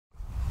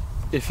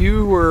if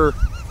you were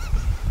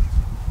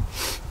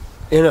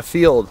in a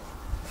field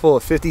full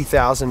of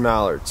 50,000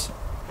 mallards,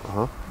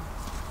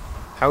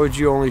 how would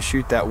you only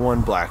shoot that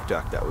one black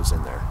duck that was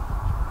in there?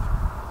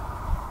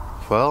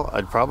 Well,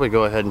 I'd probably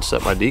go ahead and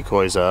set my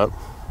decoys up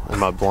and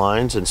my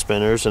blinds and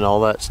spinners and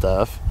all that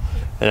stuff,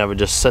 and I would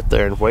just sit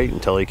there and wait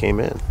until he came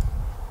in.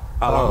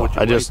 How long would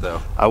you wait,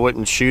 though? I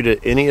wouldn't shoot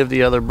at any of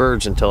the other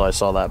birds until I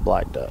saw that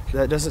black duck.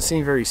 That doesn't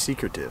seem very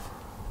secretive.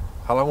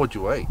 How long would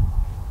you wait?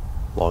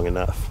 Long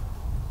enough.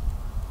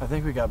 I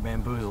think we got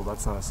bamboozled.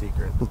 That's not a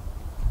secret.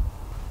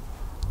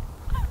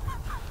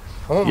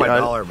 I want my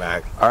dollar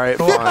back. All right,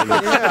 fine.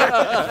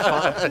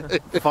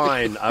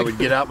 Fine. I would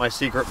get out my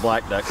secret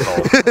black duck call.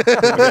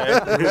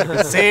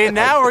 Okay? See,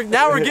 now we're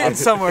getting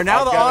somewhere.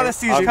 Now the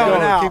honesty's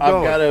coming out.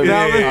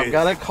 I've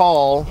got a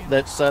call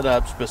that's set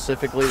up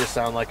specifically to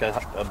sound like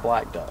a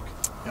black duck.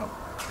 Yep.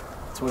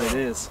 That's what it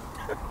is.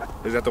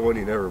 Is that the one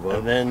you never bought?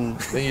 And then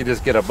you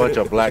just get a bunch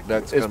of black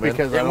ducks it's come in.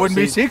 because it wouldn't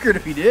be secret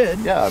if you did.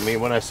 Yeah, I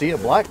mean, when I see a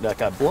black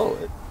duck, I blow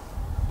it.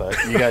 But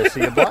you guys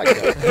see a black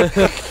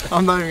duck.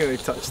 I'm not even going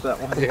to touch that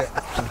one. Yeah.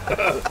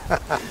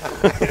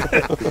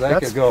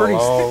 That could go a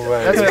long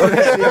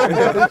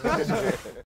way.